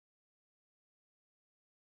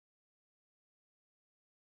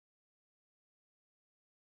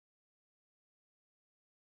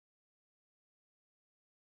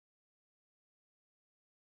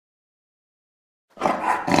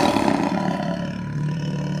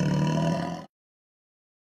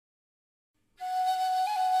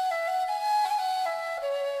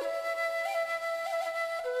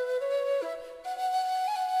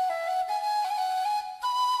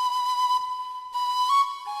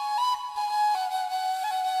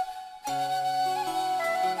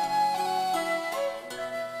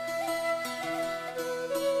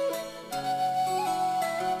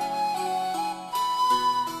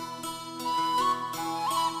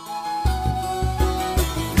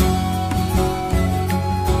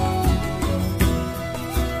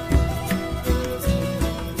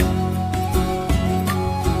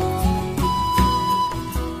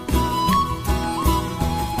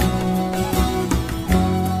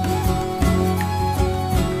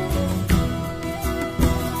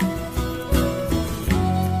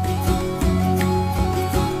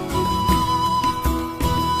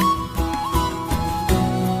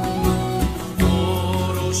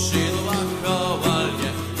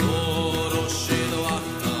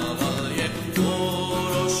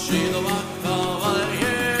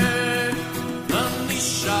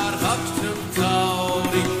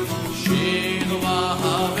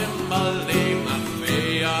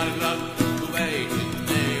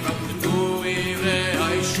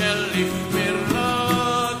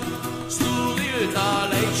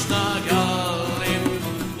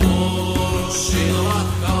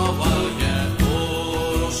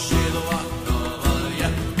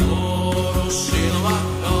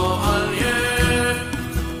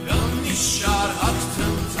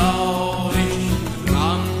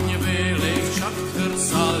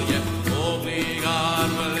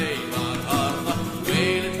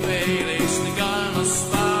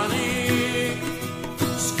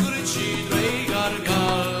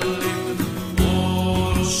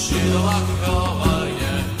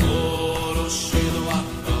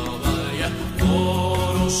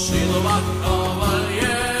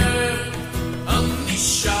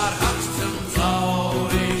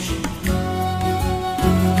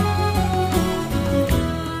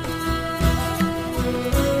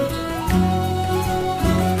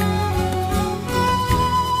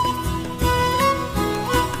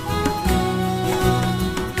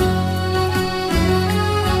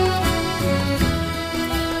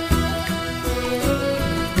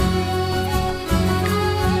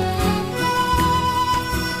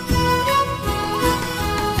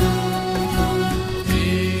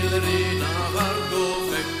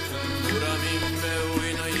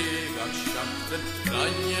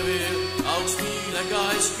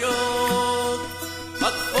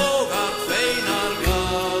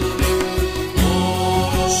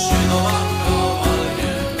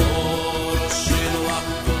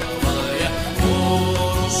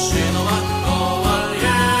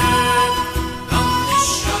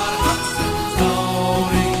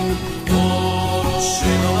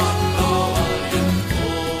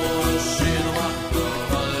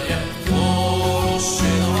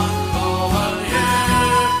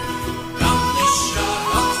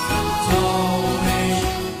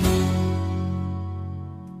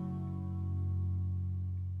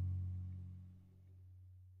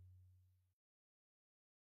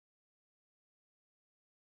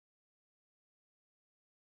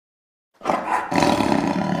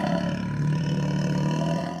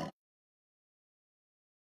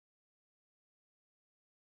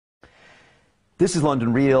This is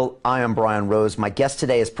London Real. I am Brian Rose. My guest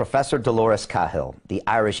today is Professor Delores Cahill, the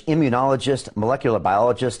Irish immunologist, molecular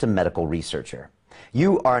biologist, and medical researcher.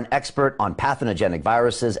 You are an expert on pathogenic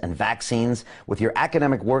viruses and vaccines, with your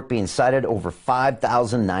academic work being cited over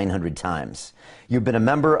 5,900 times. You've been a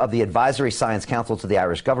member of the Advisory Science Council to the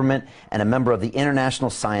Irish government and a member of the International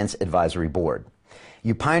Science Advisory Board.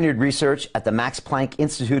 You pioneered research at the Max Planck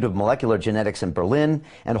Institute of Molecular Genetics in Berlin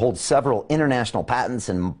and hold several international patents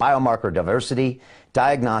in biomarker diversity,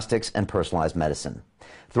 diagnostics, and personalized medicine.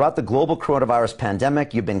 Throughout the global coronavirus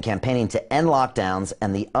pandemic, you've been campaigning to end lockdowns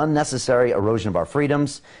and the unnecessary erosion of our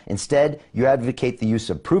freedoms. Instead, you advocate the use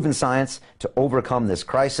of proven science to overcome this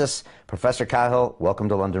crisis. Professor Cahill, welcome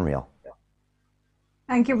to London Real.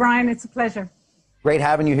 Thank you, Brian. It's a pleasure. Great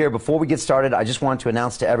having you here. Before we get started, I just want to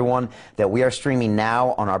announce to everyone that we are streaming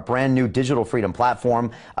now on our brand new Digital Freedom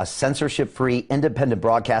platform, a censorship-free, independent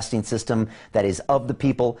broadcasting system that is of the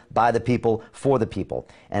people, by the people, for the people,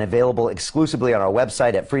 and available exclusively on our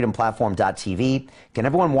website at freedomplatform.tv. Can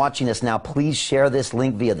everyone watching us now please share this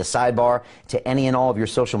link via the sidebar to any and all of your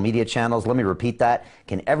social media channels? Let me repeat that.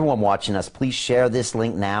 Can everyone watching us please share this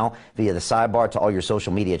link now via the sidebar to all your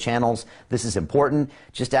social media channels? This is important.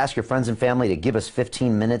 Just ask your friends and family to give us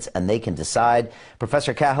 15 minutes and they can decide.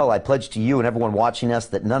 Professor Cahill, I pledge to you and everyone watching us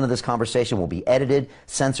that none of this conversation will be edited,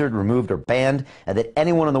 censored, removed, or banned, and that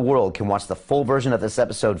anyone in the world can watch the full version of this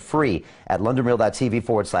episode free at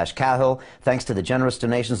londonreal.tv/Cahill. Thanks to the generous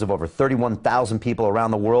donations of over 31,000 people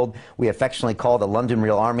around the world, we affectionately call the London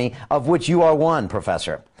Real Army, of which you are one,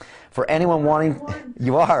 Professor. For anyone wanting,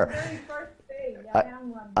 you are.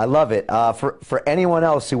 I love it. For anyone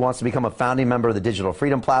else who wants to become a founding member of the Digital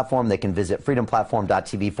Freedom Platform, they can visit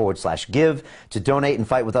freedomplatform.tv/give to donate and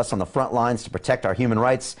fight with us on the front lines to protect our human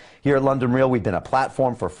rights. Here at London Real, we've been a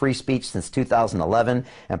platform for free speech since 2011.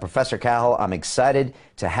 And Professor Cahill, I'm excited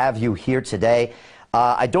to have you here today.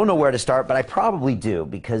 I don't know where to start, but I probably do,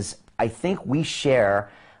 because I think we share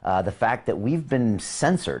the fact that we've been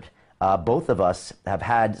censored. Both of us have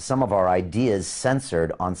had some of our ideas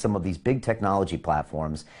censored on some of these big technology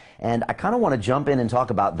platforms. And I kind of want to jump in and talk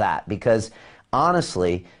about that because,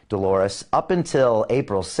 honestly, Delores, up until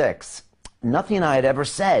April 6th, nothing I had ever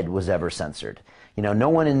said was ever censored. You know, no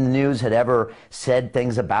one in the news had ever said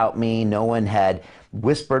things about me. No one had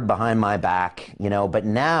whispered behind my back, you know. But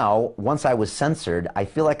now, once I was censored, I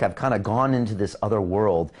feel like I've kind of gone into this other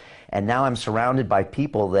world. And now I'm surrounded by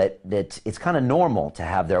people that it's kind of normal to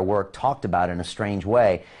have their work talked about in a strange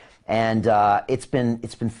way. And it's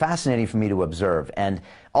been fascinating for me to observe. And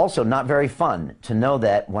also not very fun to know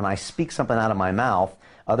that when I speak something out of my mouth,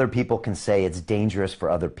 other people can say it's dangerous for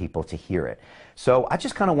other people to hear it. So I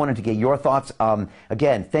just kind of wanted to get your thoughts.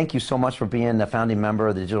 Again, thank you so much for being a founding member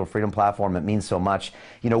of the Digital Freedom Platform. It means so much.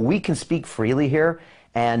 You know, we can speak freely here,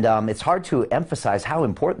 and it's hard to emphasize how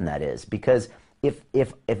important that is, because if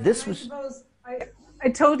this was... I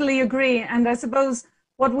totally agree. And I suppose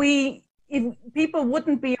if people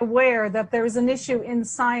wouldn't be aware that there is an issue in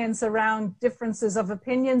science around differences of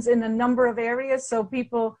opinions in a number of areas. So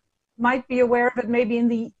people might be aware of it maybe in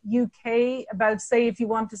the UK about, say, if you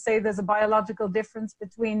want to say there's a biological difference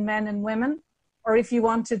between men and women. or if you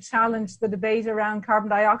want to challenge the debate around carbon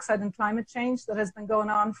dioxide and climate change that has been going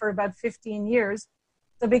on for about 15 years.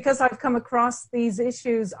 So because I've come across these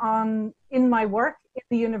issues in my work in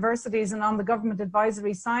the universities and on the government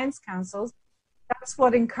advisory science councils, that's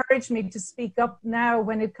what encouraged me to speak up now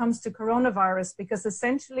when it comes to coronavirus, because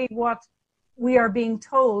essentially what we are being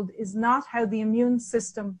told is not how the immune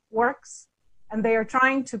system works. And they are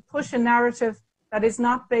trying to push a narrative that is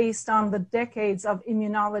not based on the decades of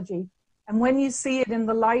immunology. And when you see it in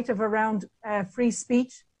the light of around free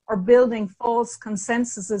speech or building false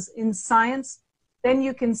consensuses in science, then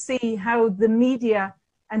you can see how the media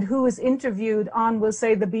and who is interviewed on, we'll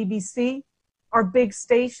say, the BBC or big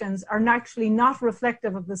stations are actually not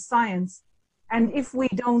reflective of the science. And if we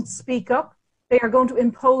don't speak up, they are going to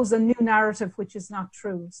impose a new narrative which is not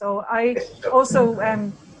true. So I also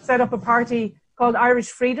set up a party called Irish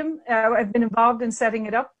Freedom. I've been involved in setting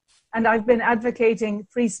it up, and I've been advocating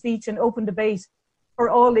free speech and open debate for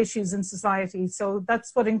all issues in society. So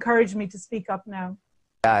that's what encouraged me to speak up now.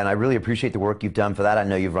 Yeah, and I really appreciate the work you've done for that. I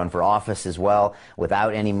know you've run for office as well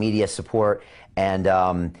without any media support. And,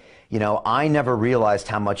 you know, I never realized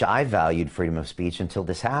how much I valued freedom of speech until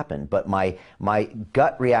this happened. But my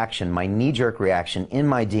gut reaction, my knee-jerk reaction in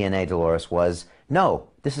my DNA, Delores, was, no,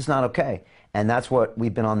 this is not okay. And that's what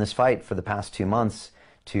we've been on this fight for the past 2 months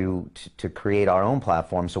to create our own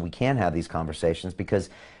platform so we can have these conversations. Because,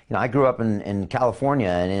 you know, I grew up in California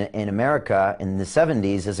and in America in the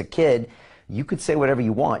 70s as a kid. You could say whatever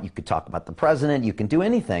you want. You could talk about the president. You can do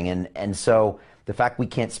anything. And so the fact we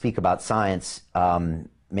can't speak about science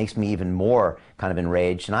makes me even more kind of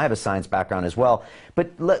enraged. And I have a science background as well.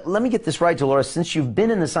 But let me get this right, Delores. Since you've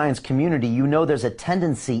been in the science community, you know there's a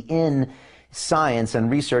tendency in science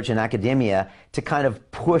and research and academia to kind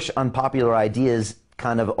of push unpopular ideas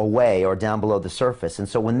kind of away or down below the surface. And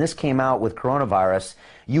so when this came out with coronavirus,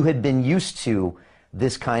 you had been used to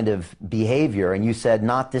this kind of behavior, and you said,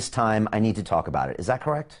 not this time, I need to talk about it. Is that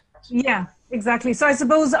correct? Yeah, exactly. So I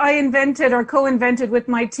suppose I invented or co-invented with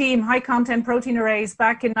my team high-content protein arrays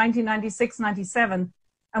back in 1996-97.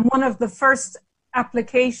 And one of the first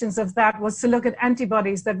applications of that was to look at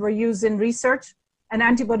antibodies that were used in research. And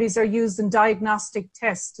antibodies are used in diagnostic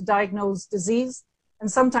tests to diagnose disease, and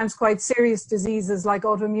sometimes quite serious diseases like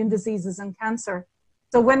autoimmune diseases and cancer.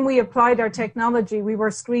 So when we applied our technology, we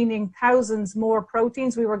were screening thousands more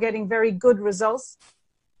proteins. We were getting very good results.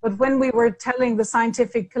 But when we were telling the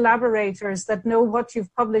scientific collaborators that no, what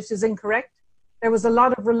you've published is incorrect, there was a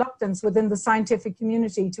lot of reluctance within the scientific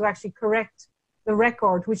community to actually correct the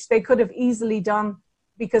record, which they could have easily done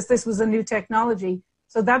because this was a new technology.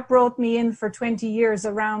 So that brought me in for 20 years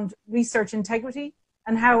around research integrity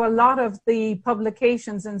and how a lot of the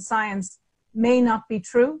publications in science may not be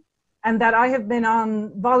true. And that I have been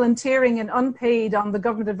on volunteering and unpaid on the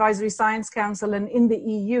Government Advisory Science Council and in the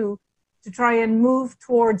EU to try and move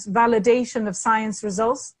towards validation of science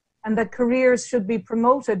results, and that careers should be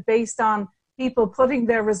promoted based on people putting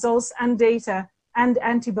their results and data and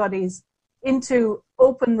antibodies into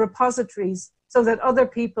open repositories so that other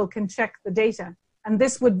people can check the data. And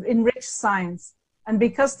this would enrich science. And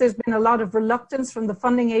because there's been a lot of reluctance from the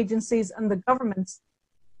funding agencies and the governments,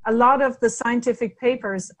 a lot of the scientific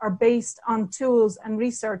papers are based on tools and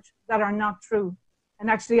research that are not true. And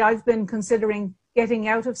actually, I've been considering getting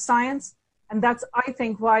out of science. And that's, I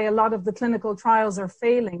think, why a lot of the clinical trials are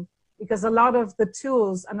failing, because a lot of the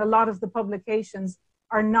tools and a lot of the publications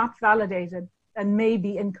are not validated and may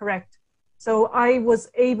be incorrect. So I was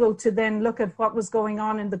able to then look at what was going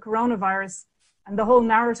on in the coronavirus, and the whole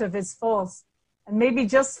narrative is false. And maybe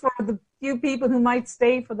just for the few people who might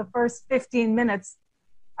stay for the first 15 minutes,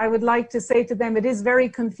 I would like to say to them, it is very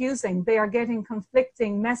confusing. They are getting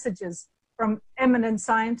conflicting messages from eminent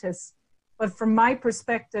scientists. But from my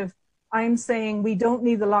perspective, I'm saying we don't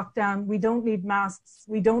need the lockdown. We don't need masks.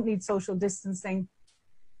 We don't need social distancing.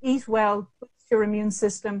 Eat well, boost your immune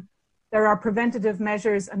system. There are preventative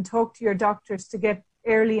measures, and talk to your doctors to get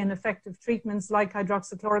early and effective treatments like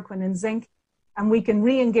hydroxychloroquine and zinc. And we can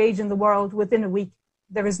re-engage in the world within a week.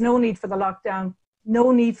 There is no need for the lockdown.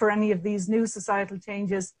 No need for any of these new societal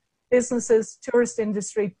changes. Businesses, tourist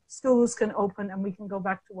industry, schools can open, and we can go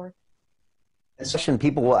back to work. The question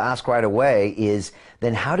people will ask right away is,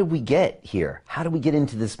 then how did we get here? How did we get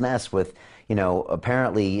into this mess with, you know,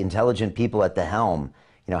 apparently intelligent people at the helm?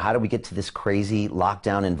 You know, how did we get to this crazy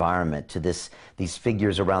lockdown environment, to these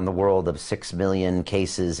figures around the world of 6 million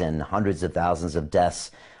cases and hundreds of thousands of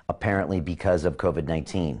deaths, apparently because of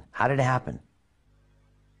COVID-19? How did it happen?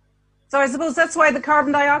 So I suppose that's why the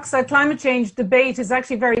carbon dioxide climate change debate is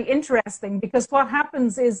actually very interesting, because what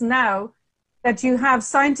happens is now that you have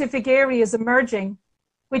scientific areas emerging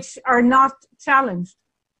which are not challenged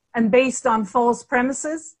and based on false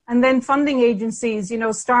premises. And then funding agencies,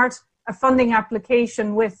 start a funding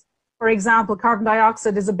application with, for example, carbon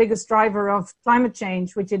dioxide is the biggest driver of climate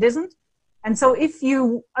change, which it isn't. And so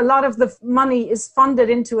a lot of the money is funded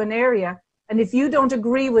into an area, and if you don't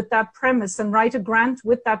agree with that premise and write a grant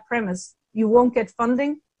with that premise, you won't get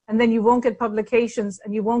funding, and then you won't get publications,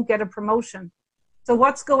 and you won't get a promotion. So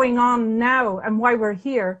what's going on now and why we're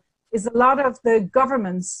here is a lot of the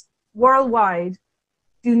governments worldwide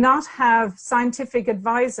do not have scientific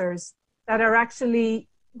advisors that are actually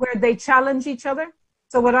where they challenge each other.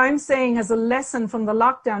 So what I'm saying as a lesson from the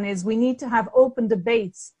lockdown is we need to have open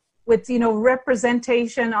debates with,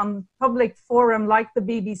 representation on public forum like the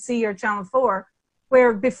BBC or Channel 4,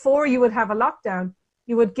 where before you would have a lockdown,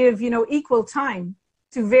 you would give, equal time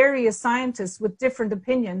to various scientists with different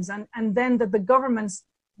opinions, and then that the governments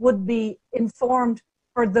would be informed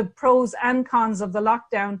for the pros and cons of the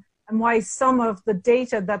lockdown and why some of the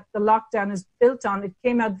data that the lockdown is built on, it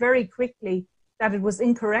came out very quickly that it was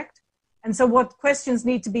incorrect. And so what questions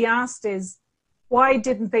need to be asked is, why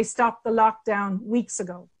didn't they stop the lockdown weeks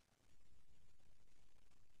ago?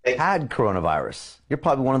 Had coronavirus. You're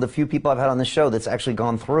probably one of the few people I've had on the show that's actually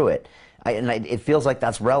gone through it. It feels like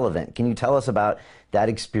that's relevant. Can you tell us about that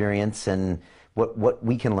experience and what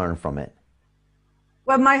we can learn from it?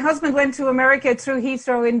 Well, my husband went to America through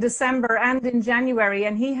Heathrow in December and in January,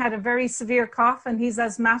 and he had a very severe cough, and he's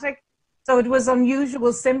asthmatic. So it was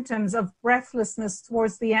unusual symptoms of breathlessness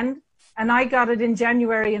towards the end. And I got it in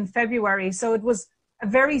January and February. So it was a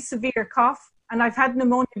very severe cough. And I've had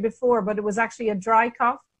pneumonia before, but it was actually a dry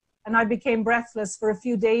cough. And I became breathless for a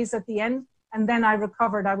few days at the end. And then I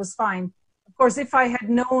recovered. I was fine. Of course, if I had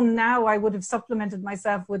known now, I would have supplemented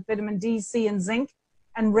myself with vitamin D, C, and zinc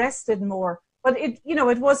and rested more. But it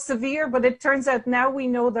was severe, but it turns out now we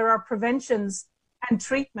know there are preventions and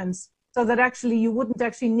treatments so that actually you wouldn't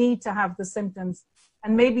actually need to have the symptoms.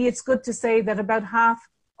 And maybe it's good to say that about half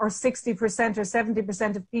or 60% or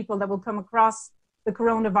 70% of people that will come across the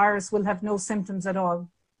coronavirus will have no symptoms at all.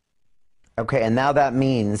 Okay, and now that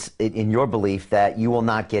means, in your belief, that you will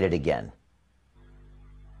not get it again.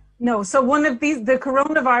 No, so the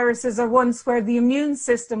coronaviruses are ones where the immune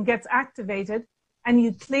system gets activated and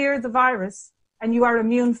you clear the virus and you are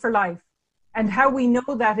immune for life. And how we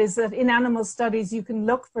know that is that in animal studies, you can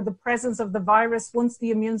look for the presence of the virus once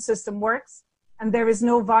the immune system works and there is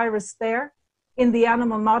no virus there in the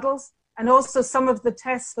animal models. And also some of the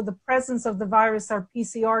tests for the presence of the virus are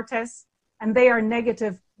PCR tests, and they are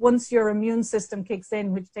negative once your immune system kicks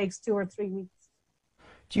in, which takes 2 or 3 weeks.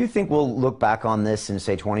 Do you think we'll look back on this in,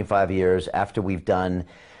 say, 25 years after we've done,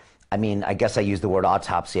 I guess I use the word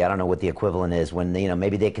autopsy. I don't know what the equivalent is, when,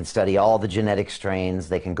 maybe they can study all the genetic strains,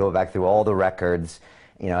 they can go back through all the records,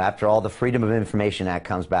 after all the Freedom of Information Act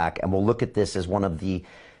comes back, and we'll look at this as one of the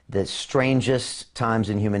strangest times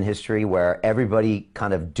in human history where everybody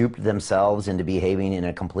kind of duped themselves into behaving in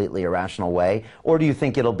a completely irrational way? Or do you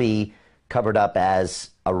think it'll be covered up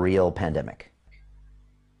as a real pandemic?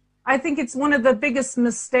 I think it's one of the biggest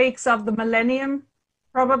mistakes of the millennium,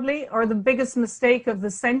 probably, or the biggest mistake of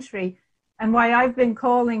the century. And why I've been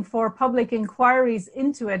calling for public inquiries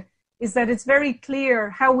into it is that it's very clear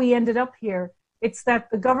how we ended up here. It's that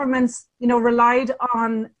the governments, relied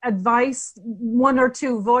on advice, 1 or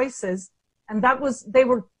 2 voices, and they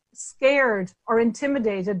were scared or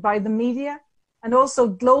intimidated by the media, and also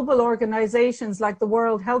global organizations like the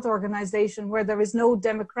World Health Organization, where there is no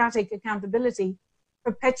democratic accountability,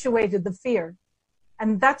 perpetuated the fear.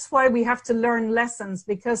 And that's why we have to learn lessons,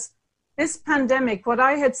 because this pandemic, what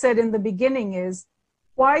I had said in the beginning is,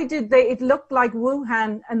 why did it looked like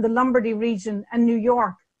Wuhan and the Lombardy region and New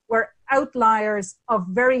York were outliers of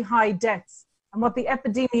very high deaths. And what the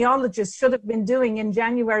epidemiologists should have been doing in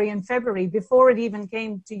January and February, before it even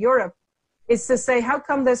came to Europe, is to say, how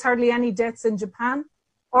come there's hardly any deaths in Japan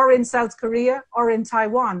or in South Korea or in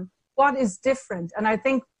Taiwan? What is different? And I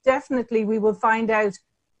think definitely we will find out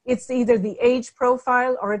it's either the age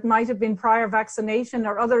profile, or it might have been prior vaccination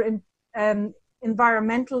or other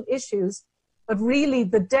environmental issues. But really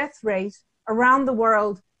the death rate around the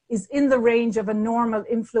world is in the range of a normal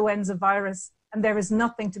influenza virus, and there is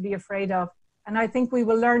nothing to be afraid of. And I think we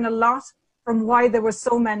will learn a lot from why there were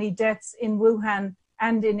so many deaths in Wuhan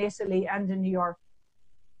and in Italy and in New York.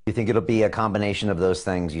 You think it'll be a combination of those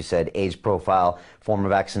things? You said age profile, form of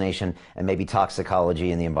vaccination, and maybe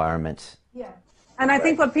toxicology in the environment. Yeah. And I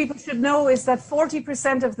think what people should know is that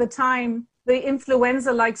 40% of the time, the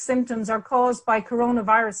influenza-like symptoms are caused by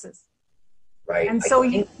coronaviruses. Right. And so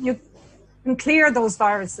you can clear those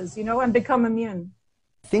viruses, and become immune.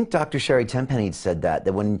 I think Dr. Sherry Tenpenny said that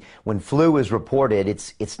when flu is reported,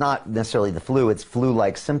 it's not necessarily the flu, it's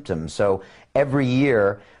flu-like symptoms. So every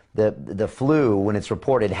year, the flu, when it's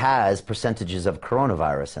reported, has percentages of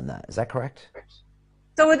coronavirus in that. Is that correct?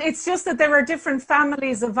 So it's just that there are different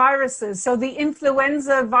families of viruses. So the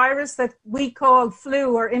influenza virus that we call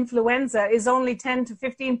flu or influenza is only 10 to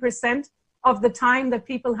 15% of the time that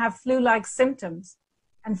people have flu-like symptoms.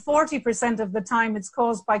 And 40% of the time it's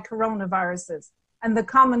caused by coronaviruses. And the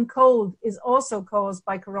common cold is also caused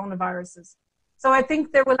by coronaviruses. So I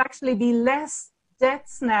think there will actually be less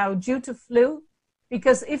deaths now due to flu,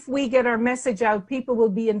 because if we get our message out, people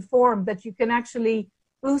will be informed that you can actually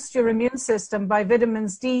boost your immune system by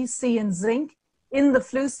vitamins D, C, and zinc in the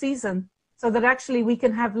flu season, so that actually we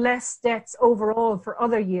can have less deaths overall for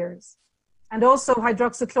other years. And also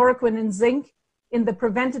hydroxychloroquine and zinc in the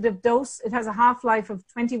preventative dose, it has a half-life of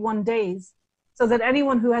 21 days. So that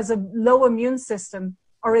anyone who has a low immune system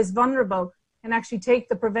or is vulnerable can actually take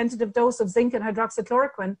the preventative dose of zinc and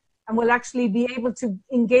hydroxychloroquine and will actually be able to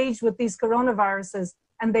engage with these coronaviruses,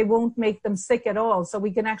 and they won't make them sick at all. So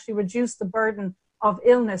we can actually reduce the burden of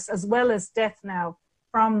illness as well as death now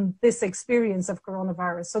from this experience of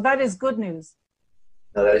coronavirus. So that is good news.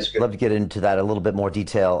 No, that is good. I'd love to get into that a little bit more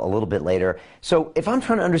detail a little bit later. So if I'm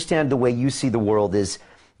trying to understand the way you see the world is,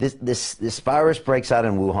 this virus breaks out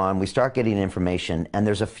in Wuhan, we start getting information, and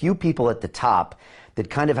there's a few people at the top that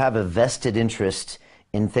kind of have a vested interest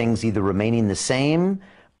in things either remaining the same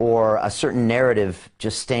or a certain narrative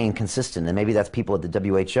just staying consistent. And maybe that's people at the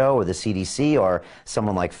WHO or the CDC or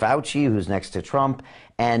someone like Fauci who's next to Trump,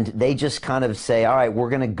 and they just kind of say, all right, we're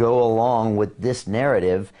going to go along with this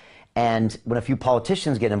narrative. And when a few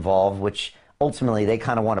politicians get involved, which ultimately they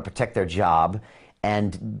kind of want to protect their job,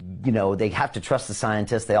 and, you know, they have to trust the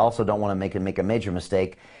scientists. They also don't want to make a major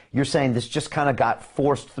mistake. You're saying this just kind of got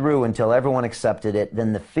forced through until everyone accepted it.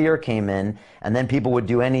 Then the fear came in, and then people would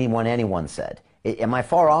do anyone said. Am I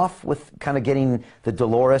far off with kind of getting the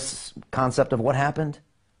Delores concept of what happened?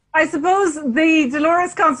 I suppose the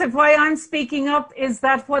Delores concept, why I'm speaking up, is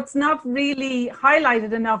that what's not really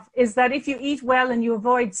highlighted enough is that if you eat well and you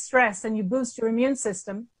avoid stress and you boost your immune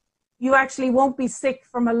system, you actually won't be sick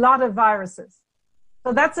from a lot of viruses.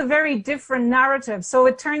 So that's a very different narrative. So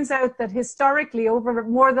it turns out that historically, over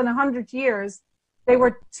more than 100 years, there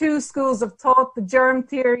were two schools of thought, the germ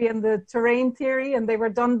theory and the terrain theory, and they were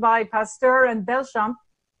done by Pasteur and Belchamp.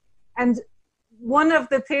 And one of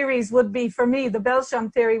the theories would be, for me, the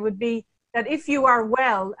Belchamp theory would be that if you are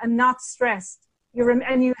well and not stressed,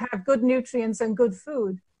 and you have good nutrients and good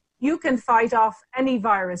food, you can fight off any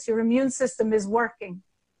virus. Your immune system is working.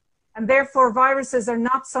 And therefore, viruses are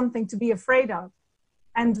not something to be afraid of.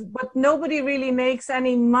 But nobody really makes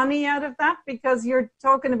any money out of that, because you're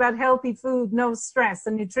talking about healthy food, no stress,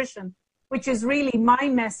 and nutrition, which is really my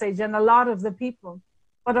message and a lot of the people.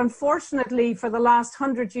 But unfortunately, for the last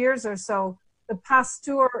 100 years or so, the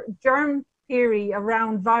Pasteur germ theory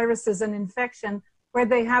around viruses and infection, where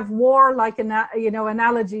they have war-like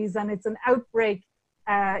analogies, and it's an outbreak,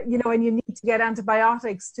 and you need to get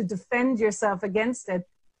antibiotics to defend yourself against it,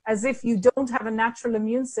 as if you don't have a natural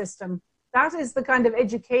immune system. That is the kind of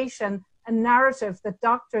education and narrative that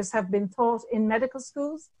doctors have been taught in medical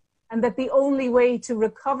schools, and that the only way to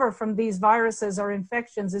recover from these viruses or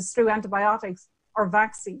infections is through antibiotics or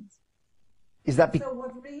vaccines. Is that so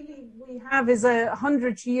what really we have is a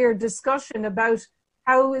 100-year discussion about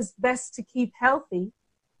how is best to keep healthy.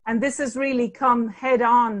 And this has really come head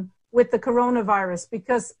on with the coronavirus,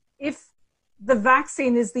 because if the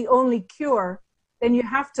vaccine is the only cure, then you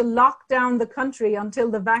have to lock down the country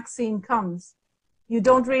until the vaccine comes. You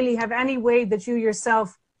don't really have any way that you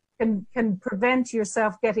yourself can prevent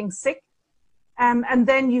yourself getting sick. And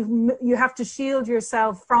then you have to shield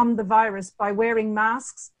yourself from the virus by wearing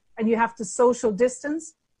masks, and you have to social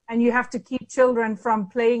distance, and you have to keep children from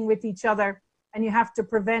playing with each other, and you have to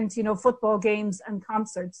prevent, football games and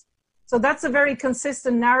concerts. So that's a very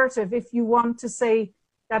consistent narrative if you want to say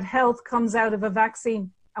that health comes out of a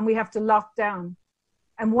vaccine and we have to lock down.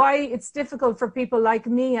 And why it's difficult for people like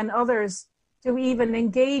me and others to even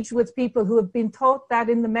engage with people who have been taught that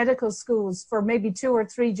in the medical schools for maybe 2 or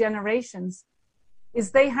 3 generations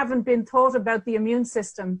is they haven't been taught about the immune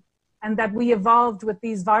system, and that we evolved with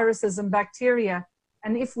these viruses and bacteria.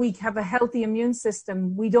 And if we have a healthy immune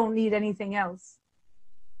system, we don't need anything else.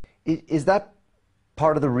 Is that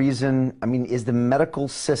part of the reason? I mean, is the medical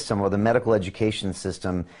system or the medical education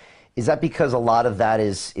system, is that because a lot of that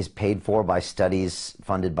is paid for by studies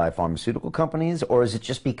funded by pharmaceutical companies? Or is it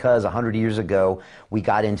just because 100 years ago we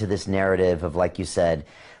got into this narrative of, like you said,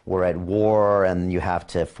 we're at war and you have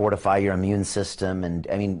to fortify your immune system. And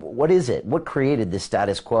I mean, what is it? What created this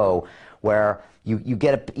status quo where if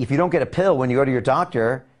you don't get a pill when you go to your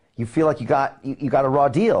doctor, you feel like you got a raw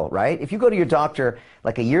deal, right? If you go to your doctor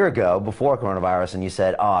like a year ago before coronavirus and you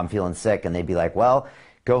said, oh, I'm feeling sick, and they'd be like, well,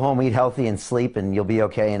 go home, eat healthy and sleep and you'll be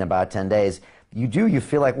okay in about 10 days. You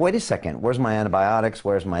feel like, wait a second, where's my antibiotics?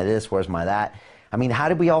 Where's my this? Where's my that? I mean, how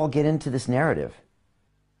did we all get into this narrative?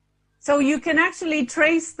 So you can actually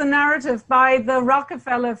trace the narrative by the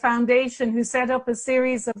Rockefeller Foundation, who set up a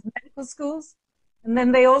series of medical schools. And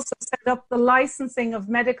then they also set up the licensing of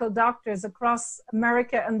medical doctors across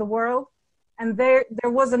America and the world. And there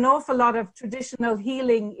was an awful lot of traditional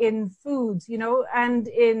healing in food, you know, and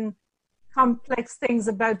in complex things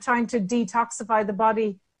about trying to detoxify the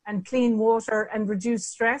body and clean water and reduce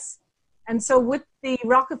stress. And so with the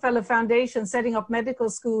Rockefeller Foundation setting up medical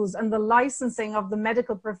schools and the licensing of the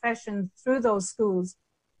medical profession through those schools,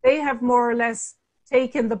 they have more or less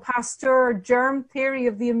taken the Pasteur germ theory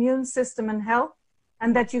of the immune system and health,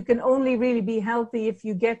 and that you can only really be healthy if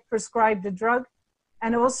you get prescribed a drug.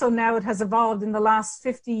 And also now it has evolved in the last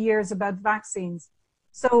 50 years about vaccines.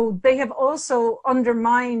 So they have also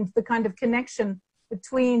undermined the kind of connection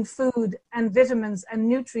between food and vitamins and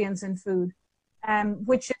nutrients in food,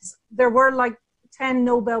 which is, there were like 10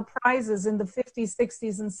 Nobel Prizes in the 50s,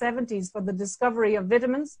 60s, and 70s for the discovery of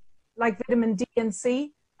vitamins, like vitamin D and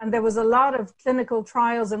C. And there was a lot of clinical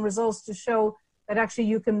trials and results to show that actually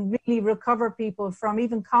you can really recover people from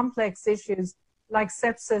even complex issues like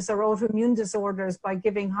sepsis or autoimmune disorders by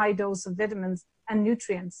giving high dose of vitamins and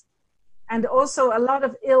nutrients. And also a lot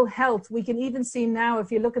of ill health. We can even see now,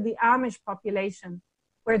 if you look at the Amish population,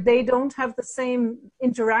 where they don't have the same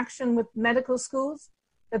interaction with medical schools,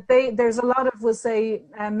 that there's a lot of, we'll say,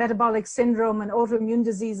 metabolic syndrome and autoimmune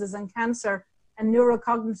diseases and cancer and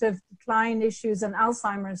neurocognitive decline issues and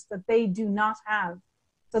Alzheimer's that they do not have.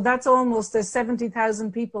 So that's almost, there's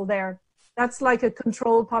 70,000 people there. That's like a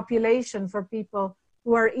control population for people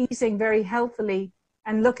who are eating very healthily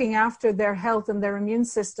and looking after their health and their immune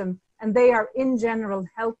system, and they are in general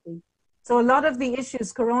healthy. So a lot of the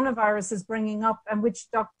issues coronavirus is bringing up, and which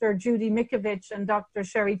Dr. Judy Mikovich and Dr.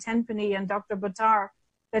 Sherry Tenpenny and Dr. Buttar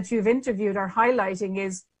that you've interviewed are highlighting,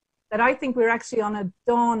 is that I think we're actually on a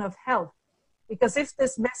dawn of health. Because if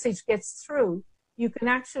this message gets through, you can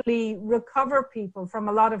actually recover people from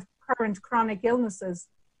a lot of current chronic illnesses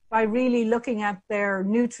by really looking at their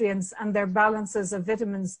nutrients and their balances of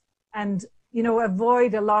vitamins, and, you know,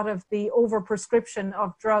 avoid a lot of the overprescription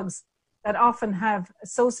of drugs that often have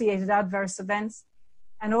associated adverse events.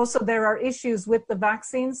 And also there are issues with the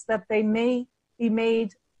vaccines, that they may be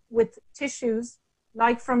made with tissues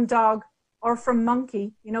like from dog or from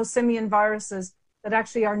monkey, you know, simian viruses that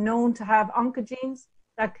actually are known to have oncogenes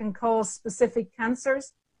that can cause specific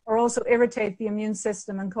cancers or also irritate the immune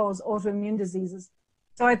system and cause autoimmune diseases.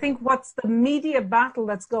 So I think what's the media battle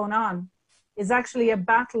that's going on is actually a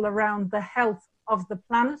battle around the health of the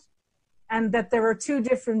planet, and that there are two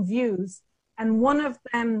different views, and one of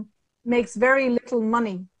them makes very little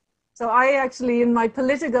money. So I actually, in my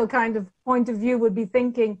political kind of point of view, would be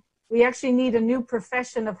thinking we actually need a new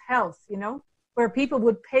profession of health, you know, where people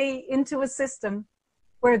would pay into a system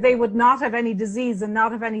where they would not have any disease and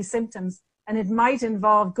not have any symptoms. And it might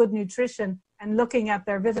involve good nutrition and looking at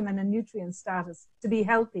their vitamin and nutrient status to be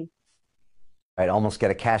healthy. Right, almost get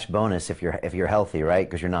a cash bonus if you're healthy, right?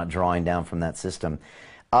 Because you're not drawing down from that system.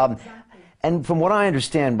 Exactly. And from what I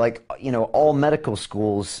understand, like, you know, all medical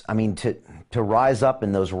schools, I mean, to rise up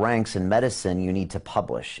in those ranks in medicine, you need to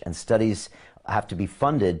publish, and studies have to be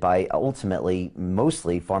funded by ultimately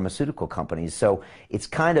mostly pharmaceutical companies. So it's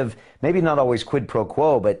kind of maybe not always quid pro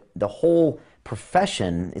quo, but the whole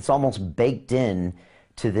profession, it's almost baked in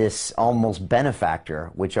to this almost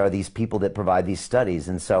benefactor, which are these people that provide these studies.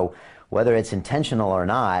 And so whether it's intentional or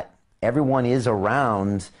not, everyone is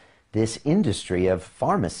around this industry of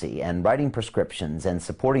pharmacy and writing prescriptions and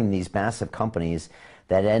supporting these massive companies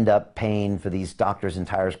that end up paying for these doctors'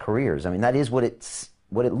 entire careers. I mean, that is what it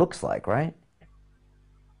looks like, right?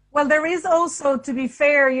 Well, there is also, to be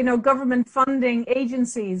fair, you know, government funding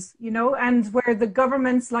agencies, you know, and where the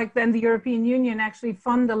governments like then the European Union actually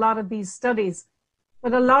fund a lot of these studies.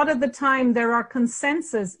 But a lot of the time there are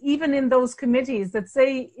consensus, even in those committees, that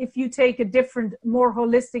say if you take a different, more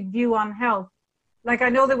holistic view on health, like I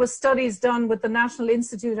know there was studies done with the National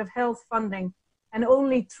Institute of Health funding, and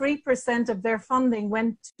only 3% of their funding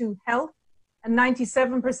went to health and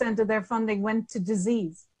 97% of their funding went to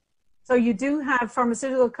disease. So you do have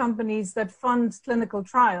pharmaceutical companies that fund clinical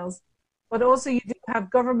trials, but also you do have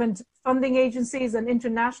government funding agencies and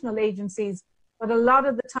international agencies but a lot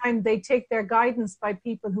of the time they take their guidance by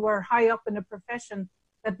people who are high up in a profession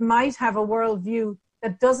that might have a worldview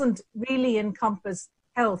that doesn't really encompass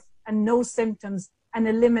health and no symptoms and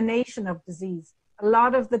elimination of disease. A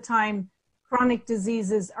lot of the time, chronic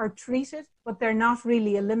diseases are treated, but they're not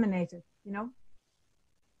really eliminated, you know?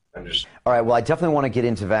 All right, well, I definitely want to get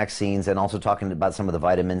into vaccines and also talking about some of the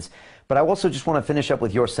vitamins, but I also just want to finish up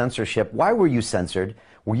with your censorship. Why were you censored?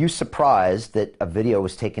 Were you surprised that a video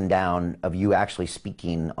was taken down of you actually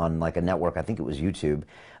speaking on like a network? I think it was YouTube.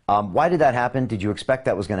 Why did that happen? Did you expect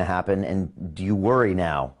that was going to happen? And do you worry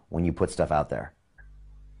now when you put stuff out there?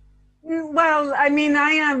 Well, I mean,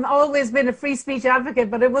 I have always been a free speech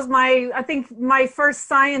advocate, but it was I think my first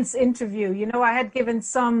science interview. You know, I had given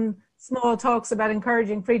some small talks about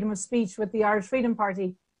encouraging freedom of speech with the Irish Freedom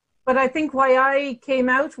Party. But I think why I came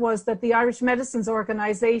out was that the Irish Medicines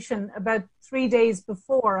Organisation, about 3 days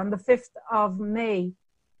before, on the 5th of May,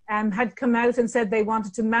 had come out and said they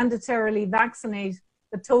wanted to mandatorily vaccinate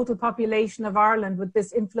the total population of Ireland with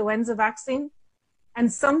this influenza vaccine.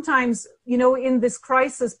 And sometimes, you know, in this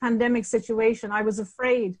crisis pandemic situation, I was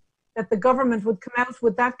afraid that the government would come out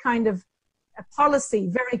with that kind of a policy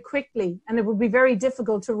very quickly, and it would be very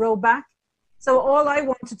difficult to roll back. So all I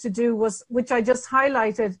wanted to do was, which I just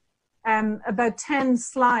highlighted, about 10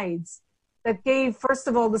 slides that gave, first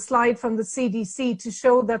of all, the slide from the CDC to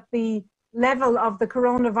show that the level of the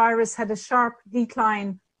coronavirus had a sharp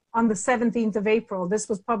decline on the 17th of April. This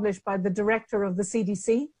was published by the director of the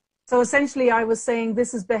CDC. So essentially I was saying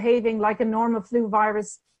this is behaving like a normal flu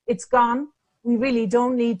virus. It's gone. We really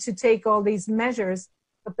don't need to take all these measures.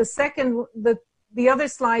 But the other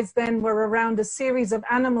slides then were around a series of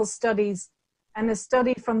animal studies and a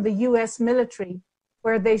study from the US military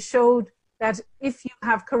where they showed that if you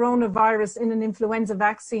have coronavirus in an influenza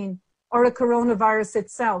vaccine or a coronavirus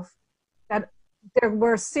itself, that there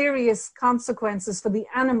were serious consequences for the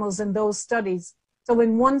animals in those studies. So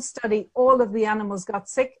in one study, all of the animals got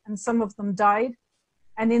sick and some of them died.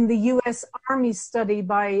 And in the US Army study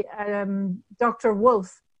by Dr.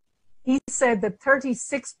 Wolf, he said that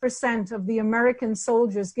 36% of the American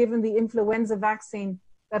soldiers given the influenza vaccine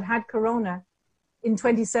that had corona in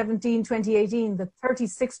 2017, 2018, that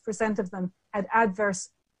 36% of them had adverse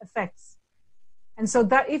effects. And so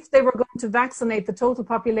that if they were going to vaccinate the total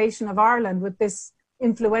population of Ireland with this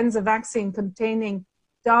influenza vaccine containing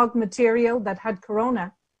dog material that had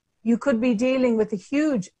corona, you could be dealing with a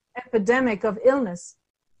huge epidemic of illness.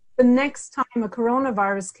 The next time a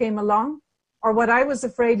coronavirus came along, or what I was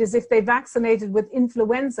afraid is if they vaccinated with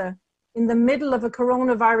influenza in the middle of a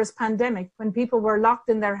coronavirus pandemic, when people were locked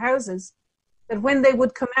in their houses, that when they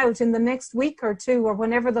would come out in the next week or two, or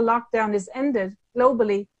whenever the lockdown is ended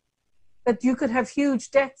globally, that you could have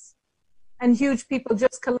huge deaths and huge people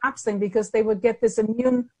just collapsing because they would get this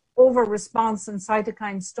immune over response and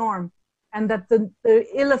cytokine storm, and that the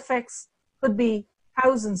ill effects could be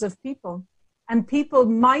thousands of people. And people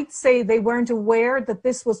might say they weren't aware that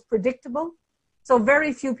this was predictable. So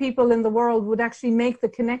very few people in the world would actually make the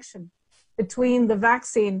connection between the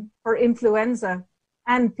vaccine for influenza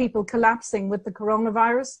and people collapsing with the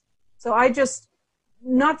coronavirus. So I just,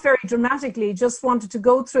 not very dramatically, just wanted to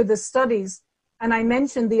go through the studies. And I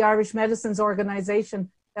mentioned the Irish Medicines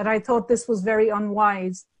Organisation, that I thought this was very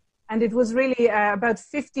unwise. And it was really about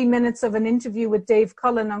 50 minutes of an interview with Dave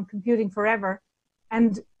Cullen on Computing Forever.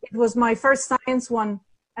 And it was my first science one.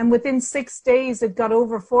 And within 6 days, it got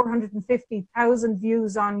over 450,000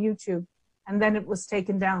 views on YouTube. And then it was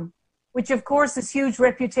taken down, which of course is huge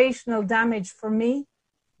reputational damage for me,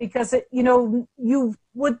 because you know, you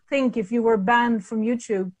would think if you were banned from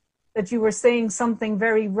YouTube that you were saying something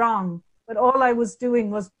very wrong. But all I was doing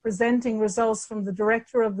was presenting results from the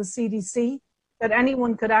director of the CDC that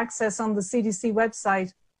anyone could access on the CDC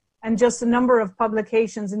website, and just a number of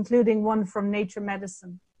publications, including one from Nature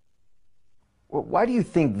Medicine. Well, why do you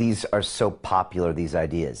think these are so popular, these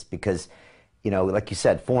ideas? Because, you know, like you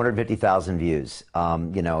said, 450,000 views.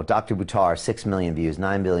 You know, Dr. Buttar, 6 million views,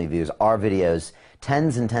 9 billion views. Our videos,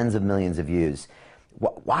 tens and tens of millions of views.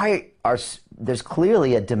 There's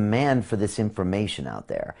clearly a demand for this information out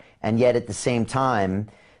there. And yet at the same time,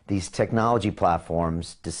 these technology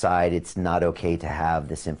platforms decide it's not okay to have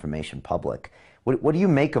this information public. What do you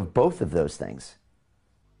make of both of those things?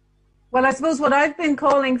 Well, I suppose what I've been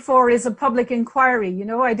calling for is a public inquiry. You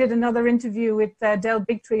know, I did another interview with Del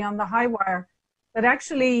Bigtree on the High Wire, that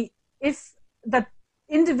actually that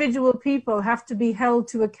individual people have to be held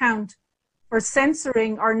to account for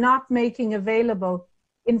censoring or not making available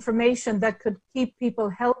information that could keep people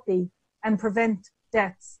healthy and prevent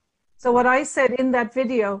deaths. So what I said in that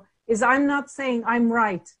video is, I'm not saying I'm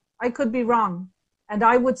right. I could be wrong. and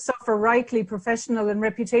I would suffer rightly professional and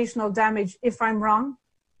reputational damage if I'm wrong.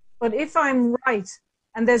 But if I'm right,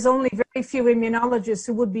 and there's only very few immunologists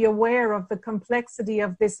who would be aware of the complexity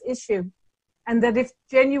of this issue, and that if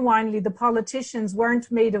genuinely the politicians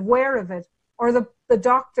weren't made aware of it, or the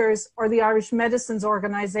doctors or the Irish Medicines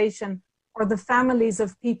Organization or the families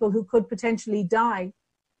of people who could potentially die,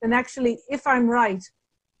 then actually, if I'm right,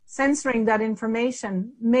 censoring that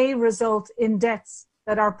information may result in deaths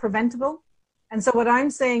that are preventable. And so what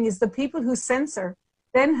I'm saying is the people who censor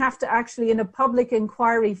then have to actually, in a public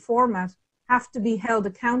inquiry format, have to be held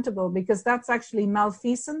accountable, because that's actually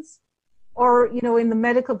malfeasance. Or, you know, in the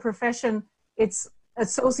medical profession, it's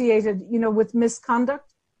associated, you know, with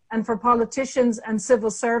misconduct. And for politicians and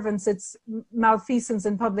civil servants, it's malfeasance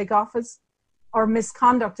in public office or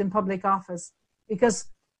misconduct in public office. Because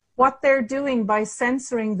what they're doing by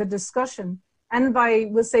censoring the discussion, and by,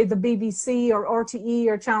 we'll say, the BBC or RTE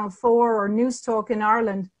or Channel 4 or News Talk in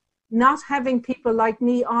Ireland, not having people like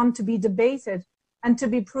me on to be debated and to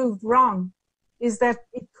be proved wrong, is that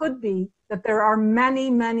it could be that there are many,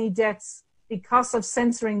 many deaths because of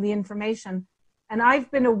censoring the information. And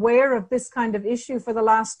I've been aware of this kind of issue for the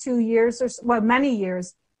last 2 years, or well, many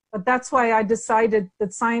years. But that's why I decided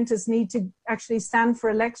that scientists need to actually stand for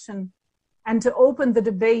election and to open the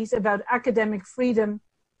debate about academic freedom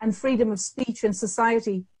and freedom of speech in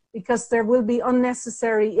society, because there will be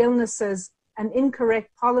unnecessary illnesses and incorrect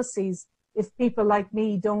policies if people like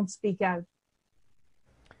me don't speak out.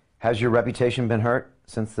 Has your reputation been hurt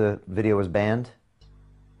since the video was banned?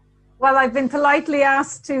 Well, I've been politely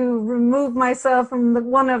asked to remove myself from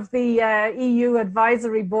one of the EU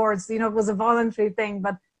advisory boards. You know, it was a voluntary thing,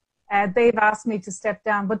 but they've asked me to step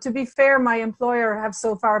down. But to be fair, my employer have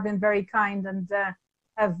so far been very kind and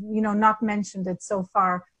have, you know, not mentioned it so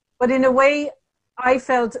far. But in a way, I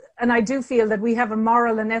felt, and I do feel, that we have a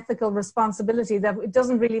moral and ethical responsibility, that it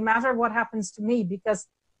doesn't really matter what happens to me, because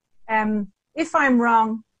if I'm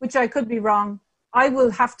wrong, which I could be wrong, I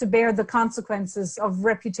will have to bear the consequences of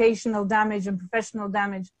reputational damage and professional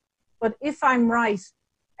damage. But if I'm right,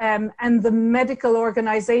 and the medical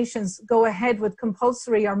organizations go ahead with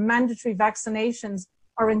compulsory or mandatory vaccinations,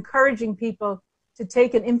 or encouraging people to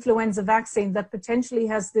take an influenza vaccine that potentially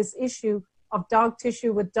has this issue of dog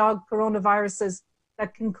tissue with dog coronaviruses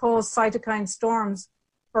that can cause cytokine storms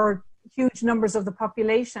for huge numbers of the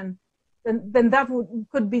population, then that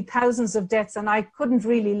could be thousands of deaths, and I couldn't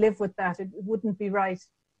really live with that. It wouldn't be right.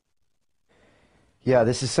 Yeah,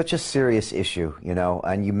 this is such a serious issue, you know,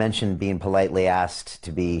 and you mentioned being politely asked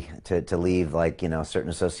to leave, like, you know, certain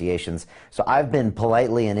associations. So I've been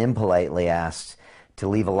politely and impolitely asked to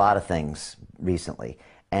leave a lot of things recently.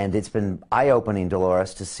 And it's been eye-opening,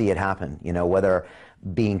 Delores, to see it happen, you know, whether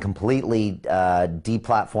being completely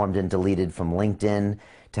deplatformed and deleted from LinkedIn,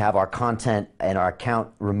 to have our content and our account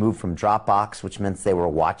removed from Dropbox, which meant they were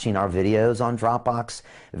watching our videos on Dropbox,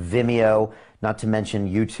 Vimeo, not to mention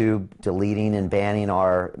YouTube, deleting and banning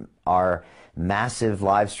our massive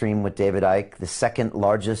live stream with David Icke, the second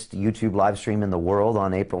largest YouTube live stream in the world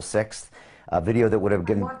on April 6th. A video that would have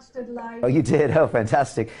been... I watched it live. Oh, you did? Oh,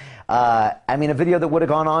 fantastic. I mean, a video that would have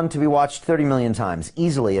gone on to be watched 30 million times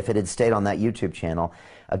easily if it had stayed on that YouTube channel.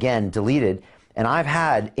 Again, deleted. And I've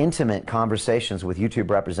had intimate conversations with YouTube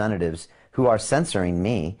representatives who are censoring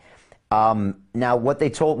me. Now, what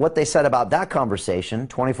they said about that conversation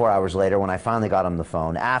 24 hours later, when I finally got on the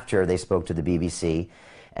phone, after they spoke to the BBC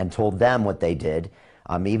and told them what they did,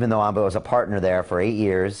 even though I was a partner there for 8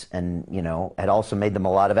 years and, you know, had also made them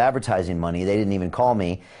a lot of advertising money, they didn't even call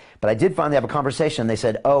me. But I did finally have a conversation. They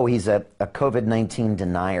said, oh, he's a COVID-19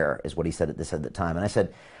 denier, is what he said at the time. And I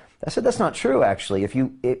said, that's not true, actually. If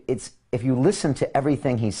you listen to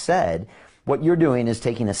everything he said, what you're doing is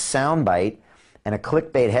taking a soundbite and a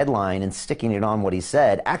clickbait headline and sticking it on what he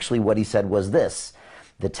said. Actually, what he said was this: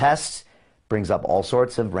 the test brings up all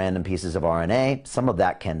sorts of random pieces of RNA. Some of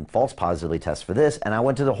that can false positively test for this. And I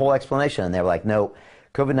went to the whole explanation, and they were like, no,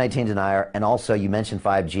 COVID-19 denier. And also, you mentioned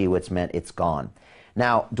 5G, which meant it's gone.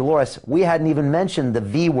 Now, Delores, we hadn't even mentioned the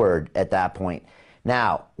V word at that point.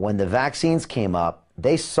 Now, when the vaccines came up,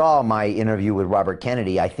 they saw my interview with Robert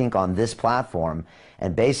Kennedy, I think on this platform,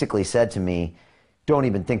 and basically said to me, don't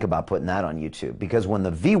even think about putting that on YouTube. Because when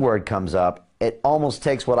the V word comes up, it almost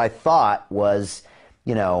takes what I thought was,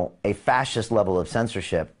 you know, a fascist level of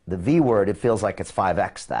censorship. The V word, it feels like it's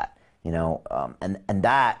 5x that, you know, and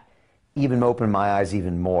that even opened my eyes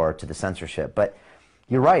even more to the censorship. But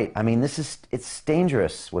you're right. I mean, it's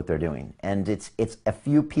dangerous what they're doing. And it's a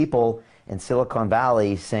few people in Silicon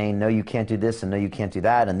Valley saying, no, you can't do this, and no, you can't do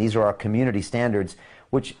that. And these are our community standards,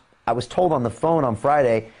 which I was told on the phone on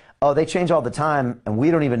Friday, oh, they change all the time, and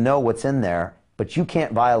we don't even know what's in there. but you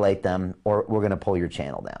can't violate them or we're going to pull your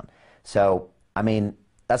channel down. So, I mean,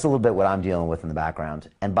 that's a little bit what I'm dealing with in the background.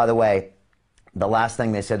 And by the way, the last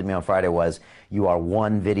thing they said to me on Friday was, you are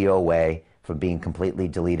one video away from being completely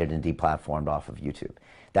deleted and deplatformed off of YouTube.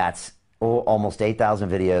 That's almost 8,000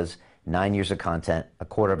 videos, 9 years of content,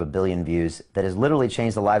 250 million views that has literally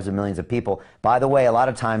changed the lives of millions of people. By the way, a lot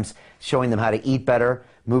of times showing them how to eat better,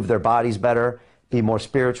 move their bodies better, be more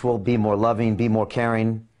spiritual, be more loving, be more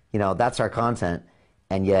caring. You know, that's our content.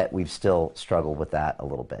 And yet we've still struggled with that a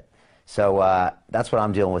little bit. So that's what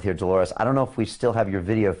I'm dealing with here, Delores. I don't know if we still have your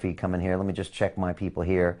video feed coming here. Let me just check my people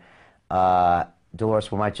here.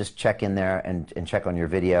 Delores, we might just check in there and check on your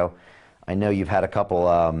video. I know you've had a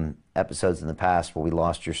couple episodes in the past where we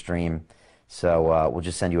lost your stream. So we'll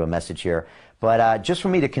just send you a message here. But just for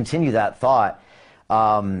me to continue that thought,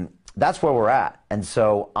 that's where we're at. And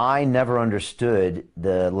so I never understood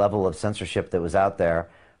the level of censorship that was out there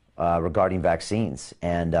regarding vaccines.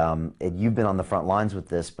 And you've been on the front lines with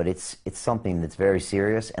this, but it's something that's very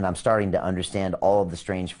serious. And I'm starting to understand all of the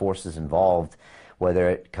strange forces involved, whether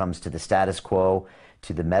it comes to the status quo,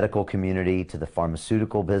 to the medical community, to the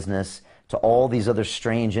pharmaceutical business, to all these other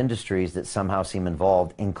strange industries that somehow seem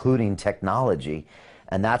involved, including technology.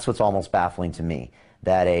 And that's what's almost baffling to me,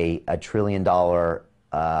 that a $1 trillion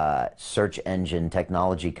search engine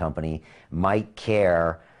technology company might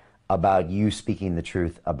care about you speaking the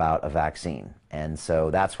truth about a vaccine. And so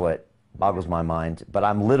that's what boggles my mind. But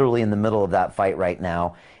I'm literally in the middle of that fight right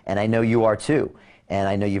now, and I know you are too. And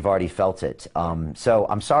I know you've already felt it. So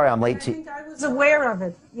I'm sorry I'm late to... I think I was aware of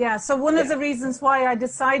it. Yeah, so one of the reasons why I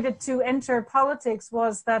decided to enter politics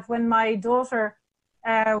was that when my daughter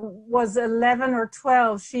was 11 or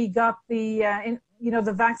 12, she got the,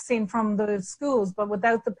 the vaccine from the schools, but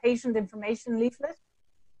without the patient information leaflet.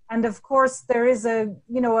 And of course, there is a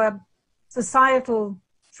societal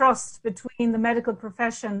trust between the medical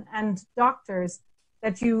profession and doctors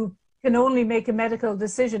that you can only make a medical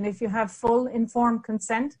decision if you have full informed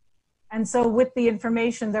consent. And so with the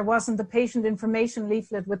information, there wasn't the patient information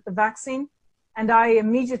leaflet with the vaccine. And I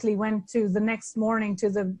immediately went to the next morning to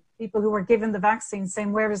the people who were given the vaccine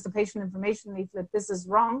saying, where is the patient information leaflet? This is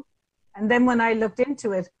wrong. And then when I looked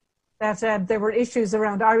into it, that there were issues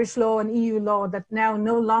around Irish law and EU law that now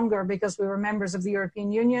no longer, because we were members of the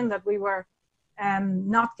European Union, that we were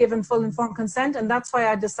not given full informed consent. And that's why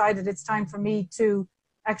I decided it's time for me to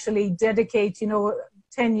actually dedicate,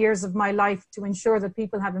 10 years of my life to ensure that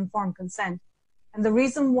people have informed consent. And the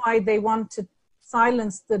reason why they want to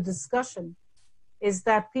silence the discussion is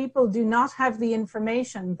that people do not have the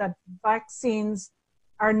information that vaccines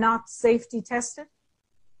are not safety tested,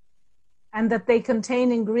 and that they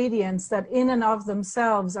contain ingredients that in and of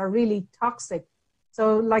themselves are really toxic.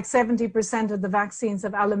 So like 70% of the vaccines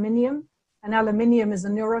have aluminium, and aluminium is a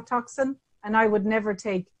neurotoxin, and I would never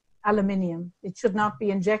take aluminium. It should not be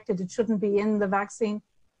injected. It shouldn't be in the vaccine.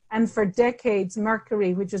 And for decades,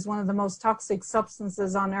 mercury, which is one of the most toxic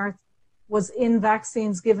substances on earth, was in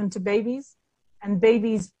vaccines given to babies, and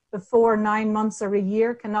babies before 9 months or a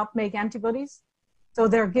year cannot make antibodies. So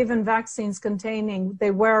they're given vaccines containing,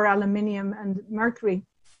 they were aluminium and mercury.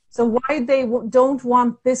 So why they don't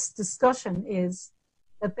want this discussion is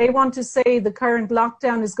that they want to say the current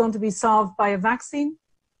lockdown is going to be solved by a vaccine,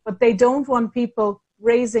 but they don't want people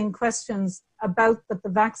raising questions about that the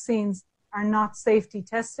vaccines are not safety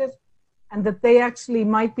tested and that they actually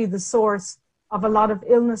might be the source of a lot of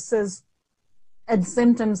illnesses and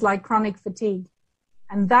symptoms like chronic fatigue.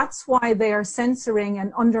 And that's why they are censoring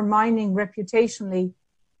and undermining reputationally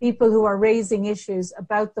people who are raising issues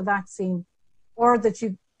about the vaccine, or that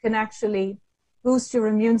you can actually boost your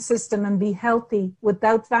immune system and be healthy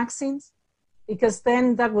without vaccines, because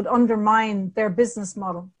then that would undermine their business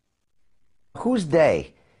model. Who's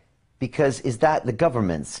they? Because is that the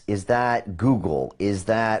governments? Is that Google? Is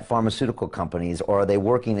that pharmaceutical companies? Or are they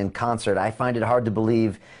working in concert? I find it hard to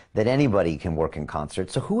believe that anybody can work in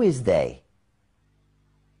concert. So who is they,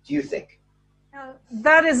 do you think?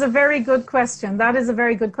 That is a very good question. That is a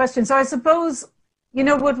very good question. So I suppose,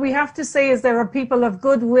 what we have to say is there are people of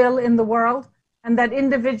goodwill in the world, and that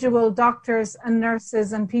individual doctors and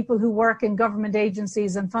nurses and people who work in government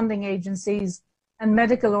agencies and funding agencies and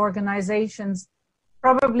medical organizations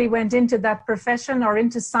probably went into that profession or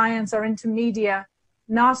into science or into media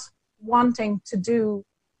not wanting to do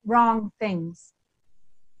wrong things.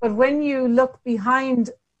 But when you look behind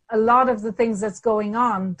a lot of the things that's going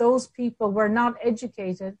on, those people were not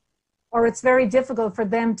educated, or it's very difficult for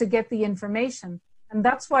them to get the information. And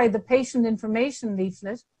that's why the patient information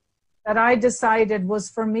leaflet that I decided was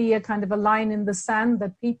for me a kind of a line in the sand,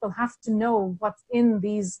 that people have to know what's in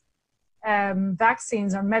these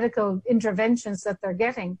vaccines or medical interventions that they're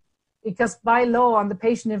getting, because by law on the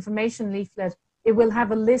patient information leaflet, it will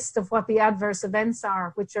have a list of what the adverse events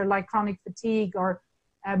are, which are like chronic fatigue or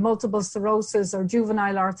multiple sclerosis or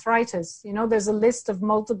juvenile arthritis. You know, there's a list of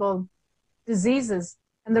multiple diseases.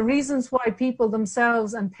 And the reasons why people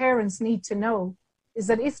themselves and parents need to know is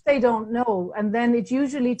that if they don't know, and then it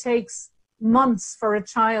usually takes months for a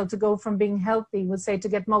child to go from being healthy, would say, to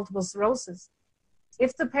get multiple sclerosis.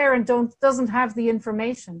 If the parent doesn't have the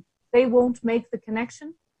information, they won't make the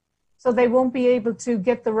connection. So they won't be able to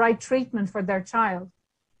get the right treatment for their child.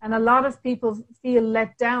 And a lot of people feel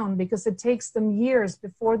let down because it takes them years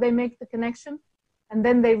before they make the connection. And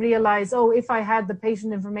then they realize, oh, if I had the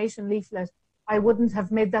patient information leaflet, I wouldn't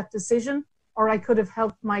have made that decision, or I could have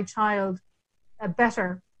helped my child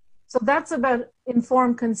better. So that's about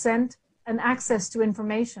informed consent and access to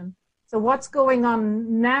information. So what's going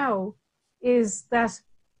on now is that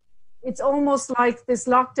it's almost like this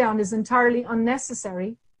lockdown is entirely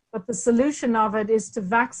unnecessary, but the solution of it is to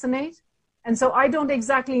vaccinate. And so I don't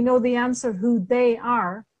exactly know the answer who they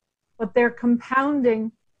are, but they're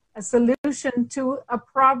compounding a solution to a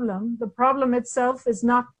problem. The problem itself is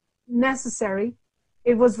not necessary.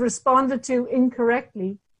 It was responded to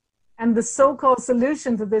incorrectly. And the so-called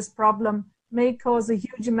solution to this problem may cause a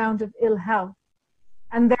huge amount of ill health.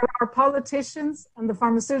 And there are politicians and the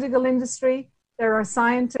pharmaceutical industry, there are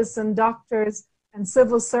scientists and doctors and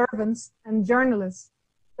civil servants and journalists,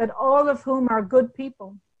 that all of whom are good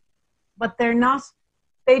people, but they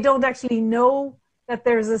don't actually know that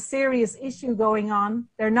there's a serious issue going on.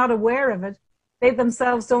 They're not aware of it. They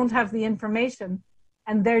themselves don't have the information.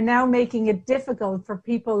 And they're now making it difficult for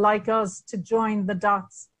people like us to join the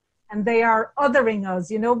dots. And they are othering us,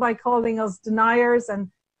 you know, by calling us deniers and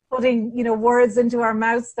putting, you know, words into our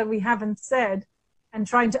mouths that we haven't said, and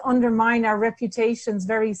trying to undermine our reputations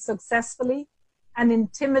very successfully and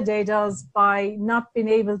intimidate us by not being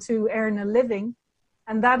able to earn a living.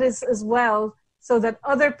 And that is as well so that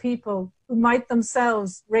other people who might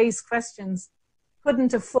themselves raise questions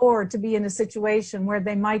couldn't afford to be in a situation where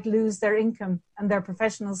they might lose their income and their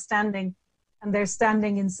professional standing and their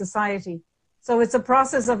standing in society. So it's a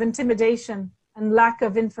process of intimidation and lack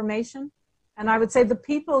of information. And I would say the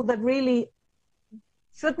people that really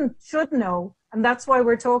should know, and that's why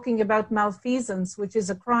we're talking about malfeasance, which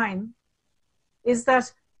is a crime, is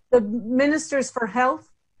that the ministers for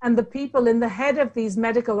health and the people in the head of these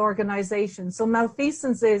medical organizations. So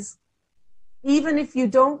malfeasance is, even if you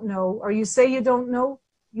don't know, or you say you don't know,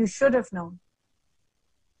 you should have known.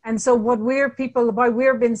 And so why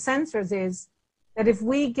we're being censored is that if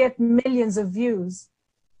we get millions of views,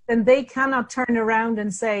 then they cannot turn around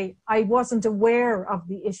and say, I wasn't aware of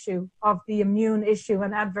the issue, of the immune issue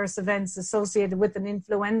and adverse events associated with an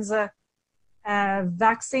influenza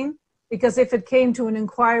vaccine. Because if it came to an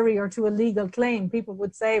inquiry or to a legal claim, people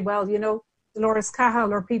would say, well, you know, Delores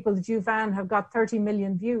Cahill or people that you've found have got 30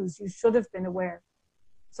 million views. You should have been aware.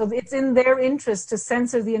 So it's in their interest to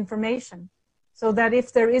censor the information so that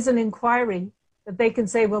if there is an inquiry, that they can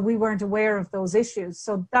say, well, we weren't aware of those issues.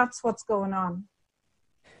 So that's what's going on.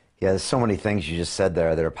 Yeah, there's so many things you just said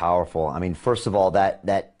there that are powerful. I mean, first of all,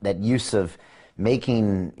 that use of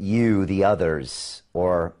making you the others,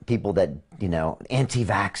 or people that, you know,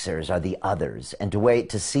 anti-vaxxers are the others, and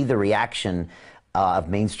to see the reaction of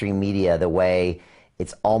mainstream media the way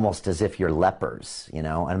it's almost as if you're lepers, you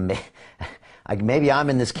know, and maybe I'm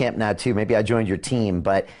in this camp now too. Maybe I joined your team,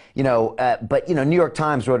 but you know, New York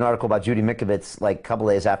Times wrote an article about Judy Mikovits like a couple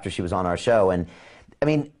days after she was on our show, and I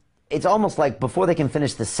mean, it's almost like before they can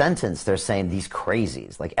finish the sentence, they're saying these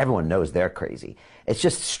crazies. Like everyone knows they're crazy. It's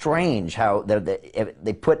just strange how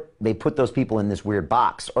they put those people in this weird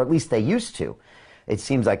box, or at least they used to. It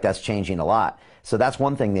seems like that's changing a lot. So that's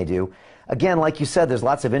one thing they do. Again, like you said, there's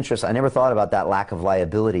lots of interest. I never thought about that lack of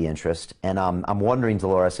liability interest. And I'm wondering,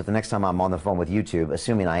 Delores, if the next time I'm on the phone with YouTube,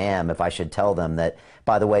 assuming I am, if I should tell them that,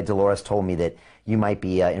 by the way, Delores told me that you might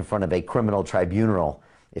be in front of a criminal tribunal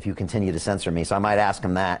if you continue to censor me. So I might ask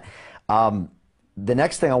him that. The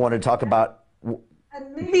next thing I wanted to talk about.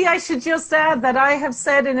 And maybe I should just add that I have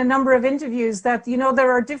said in a number of interviews that, you know, there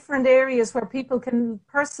are different areas where people can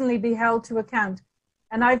personally be held to account.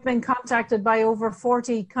 And I've been contacted by over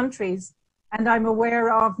 40 countries, and I'm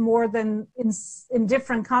aware of more than in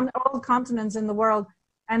different all continents in the world,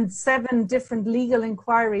 and 7 different legal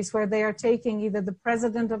inquiries where they are taking either the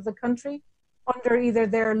president of the country under either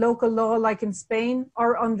their local law, like in Spain,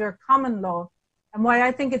 or under common law. And why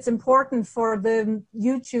I think it's important for the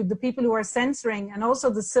YouTube, the people who are censoring, and also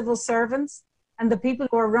the civil servants and the people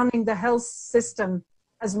who are running the health system,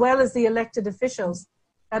 as well as the elected officials,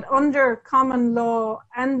 that under common law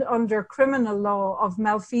and under criminal law of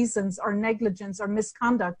malfeasance or negligence or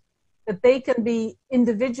misconduct, that they can be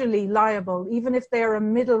individually liable, even if they are a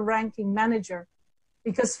middle-ranking manager.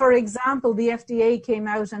 Because, for example, the FDA came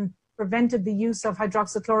out and prevented the use of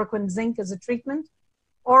hydroxychloroquine zinc as a treatment,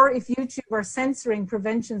 or if YouTube are censoring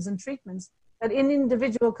preventions and treatments, that in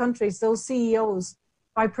individual countries, those CEOs,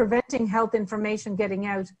 by preventing health information getting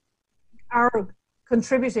out, are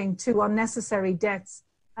contributing to unnecessary deaths.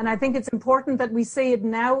 And I think it's important that we say it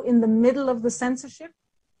now in the middle of the censorship,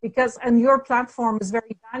 because, and your platform is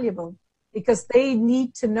very valuable, because they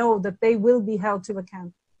need to know that they will be held to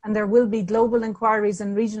account, and there will be global inquiries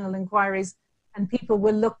and regional inquiries, and people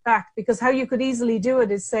will look back. Because how you could easily do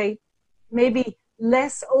it is say, maybe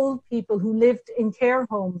less old people who lived in care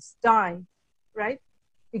homes die, right?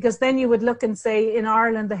 Because then you would look and say, in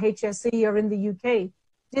Ireland, the HSE, or in the UK,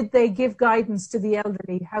 did they give guidance to the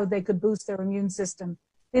elderly how they could boost their immune system?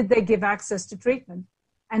 Did they give access to treatment?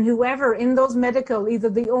 And whoever in those medical, either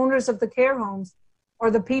the owners of the care homes or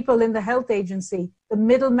the people in the health agency, the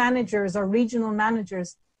middle managers or regional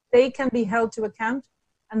managers, they can be held to account,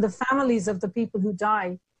 and the families of the people who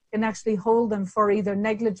die can actually hold them for either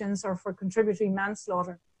negligence or for contributory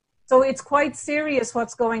manslaughter. So it's quite serious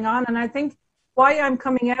what's going on. And I think why I'm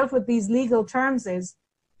coming out with these legal terms is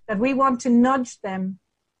that we want to nudge them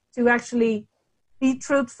to actually be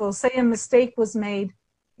truthful, say a mistake was made.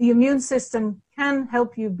 The immune system can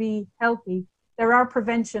help you be healthy. There are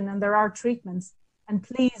prevention and there are treatments. And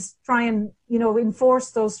please try and,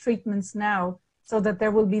 enforce those treatments now so that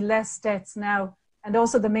there will be less deaths now. And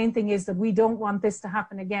also the main thing is that we don't want this to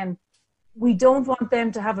happen again. We don't want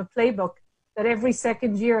them to have a playbook that every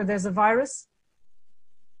second year there's a virus,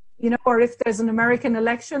 or if there's an American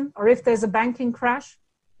election, or if there's a banking crash,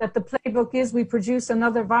 that the playbook is we produce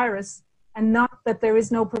another virus, and not that there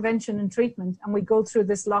is no prevention and treatment, and we go through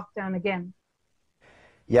this lockdown again.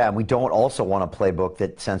 Yeah, and we don't also want a playbook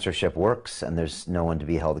that censorship works and there's no one to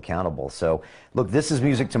be held accountable. So, look, this is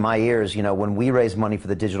music to my ears. When we raise money for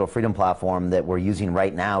the Digital Freedom Platform that we're using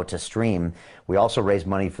right now to stream, we also raise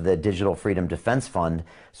money for the Digital Freedom Defense Fund.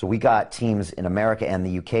 So we got teams in America and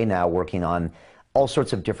the UK now working on all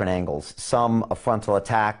sorts of different angles. Some a frontal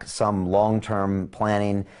attack, some long-term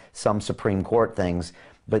planning, some Supreme Court things.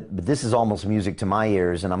 But this is almost music to my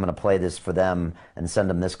ears, and I'm going to play this for them and send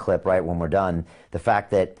them this clip right when we're done. The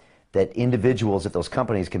fact that individuals at those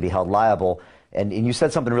companies can be held liable. And you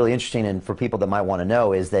said something really interesting, and for people that might want to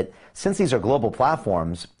know, is that since these are global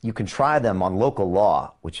platforms, you can try them on local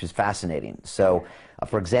law, which is fascinating. So,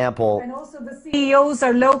 for example... And also the CEOs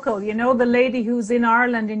are local, the lady who's in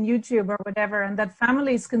Ireland in YouTube or whatever, and that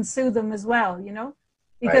families can sue them as well,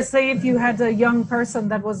 Because right. Say if you had a young person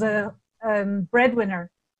that was a breadwinner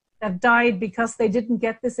that died because they didn't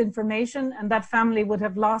get this information, and that family would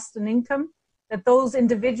have lost an income, that those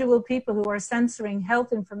individual people who are censoring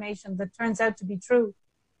health information that turns out to be true,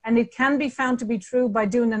 and it can be found to be true by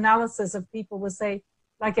doing analysis of people will say,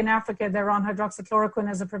 like in Africa, they're on hydroxychloroquine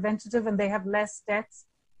as a preventative and they have less deaths,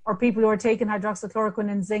 or people who are taking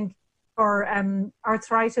hydroxychloroquine and zinc for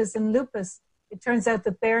arthritis and lupus, it turns out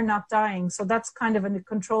that they're not dying. So that's kind of a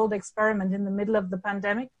controlled experiment in the middle of the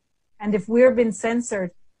pandemic. And if we're being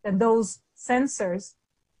censored, then those censors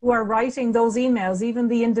who are writing those emails, even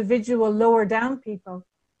the individual lower down people,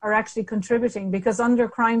 are actually contributing, because under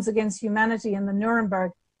crimes against humanity in the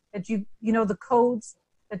Nuremberg, that the codes,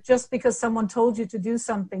 that just because someone told you to do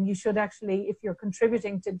something, you should actually, if you're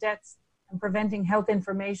contributing to deaths and preventing health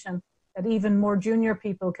information, that even more junior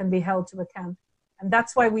people can be held to account. And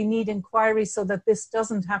that's why we need inquiry so that this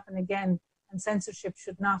doesn't happen again, and censorship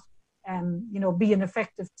should not be an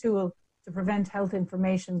effective tool to prevent health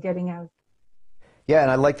information getting out. Yeah,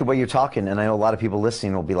 and I like the way you're talking, and I know a lot of people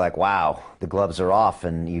listening will be like, wow, the gloves are off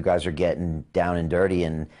and you guys are getting down and dirty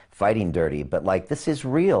and fighting dirty. But this is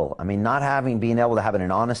real. I mean, being able to have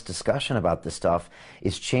an honest discussion about this stuff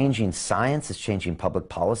is changing science, it's changing public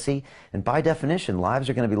policy, and by definition, lives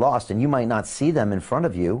are going to be lost, and you might not see them in front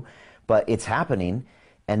of you, but it's happening.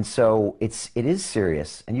 And so it is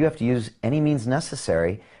serious, and you have to use any means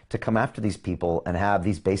necessary to come after these people and have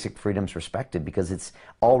these basic freedoms respected, because it's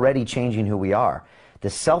already changing who we are. The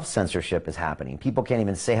self-censorship is happening. People can't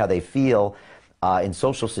even say how they feel in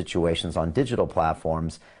social situations on digital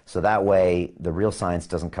platforms, so that way the real science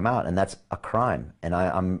doesn't come out, and that's a crime. And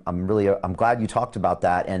I'm glad you talked about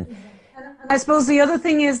that. And I suppose the other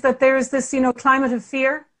thing is that there is this, climate of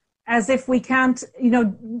fear, as if we can't,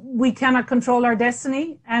 we cannot control our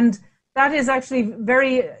destiny. And that is actually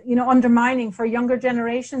very, undermining for younger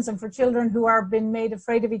generations and for children who are being made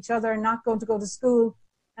afraid of each other and not going to go to school,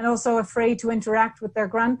 and also afraid to interact with their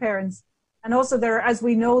grandparents. And also as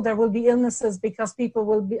we know, there will be illnesses because people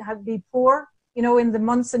will be poor. You know, in the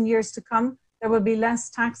months and years to come, there will be less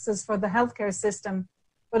taxes for the healthcare system.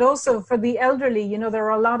 But also for the elderly, you know, there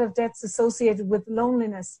are a lot of deaths associated with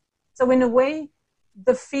loneliness. So in a way,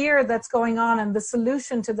 the fear that's going on and the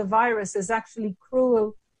solution to the virus is actually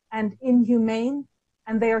cruel and inhumane.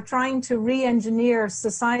 And they are trying to re-engineer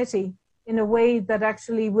society in a way that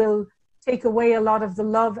actually will take away a lot of the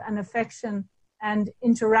love and affection and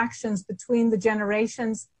interactions between the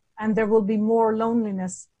generations, and there will be more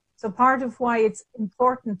loneliness. So part of why it's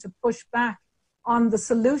important to push back on the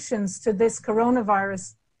solutions to this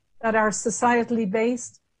coronavirus that are societally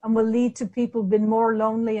based and will lead to people being more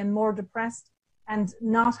lonely and more depressed and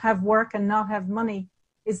not have work and not have money,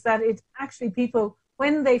 is that it actually people,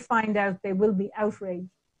 when they find out, they will be outraged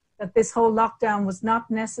that this whole lockdown was not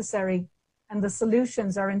necessary and the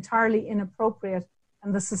solutions are entirely inappropriate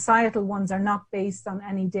and the societal ones are not based on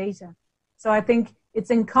any data. So I think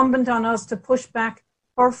it's incumbent on us to push back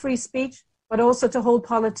for free speech, but also to hold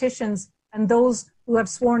politicians and those who have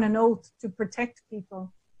sworn an oath to protect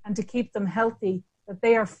people and to keep them healthy, that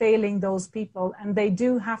they are failing those people and they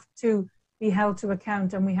do have to be held to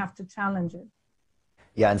account and we have to challenge it.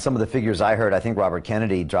 Yeah, and some of the figures I heard, I think Robert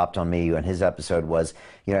Kennedy dropped on me in his episode was,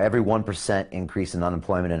 you know, every 1% increase in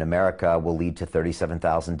unemployment in America will lead to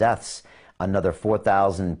 37,000 deaths, another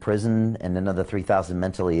 4,000 prison, and another 3,000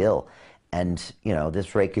 mentally ill. And, you know,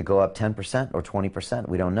 this rate could go up 10% or 20%.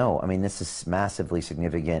 We don't know. I mean, this is massively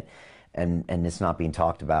significant and it's not being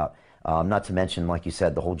talked about. Not to mention, like you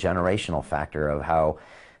said, the whole generational factor of how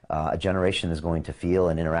a generation is going to feel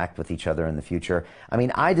and interact with each other in the future. I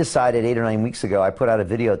mean, I decided 8 or 9 weeks ago, I put out a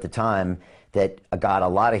video at the time that got a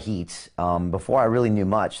lot of heat before I really knew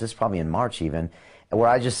much. This is probably in March even, where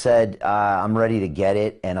I just said, I'm ready to get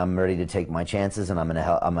it and I'm ready to take my chances and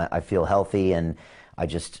I feel healthy and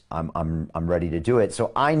I'm ready to do it.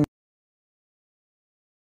 So I